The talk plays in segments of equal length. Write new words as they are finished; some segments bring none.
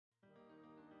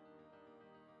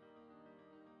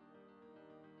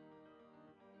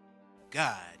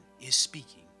God is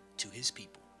speaking to his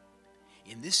people.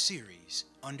 In this series,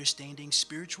 Understanding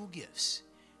Spiritual Gifts,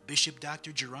 Bishop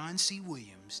Dr. Jerron C.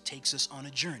 Williams takes us on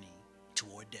a journey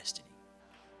toward destiny.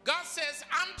 God says,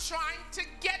 I'm trying to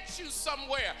get you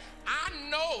somewhere. I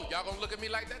know, y'all gonna look at me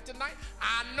like that tonight?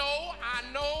 I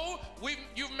know,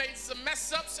 you've made some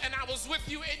mess ups, and I was with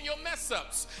you in your mess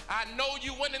ups. I know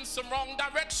you went in some wrong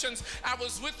directions. I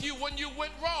was with you when you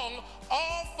went wrong,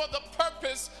 all for the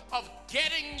purpose of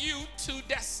getting you to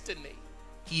destiny.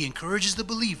 He encourages the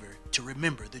believer to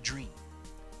remember the dream.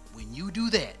 When you do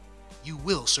that, you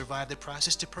will survive the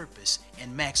process to purpose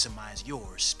and maximize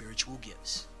your spiritual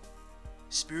gifts.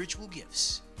 Spiritual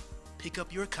Gifts. Pick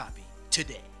up your copy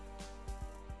today.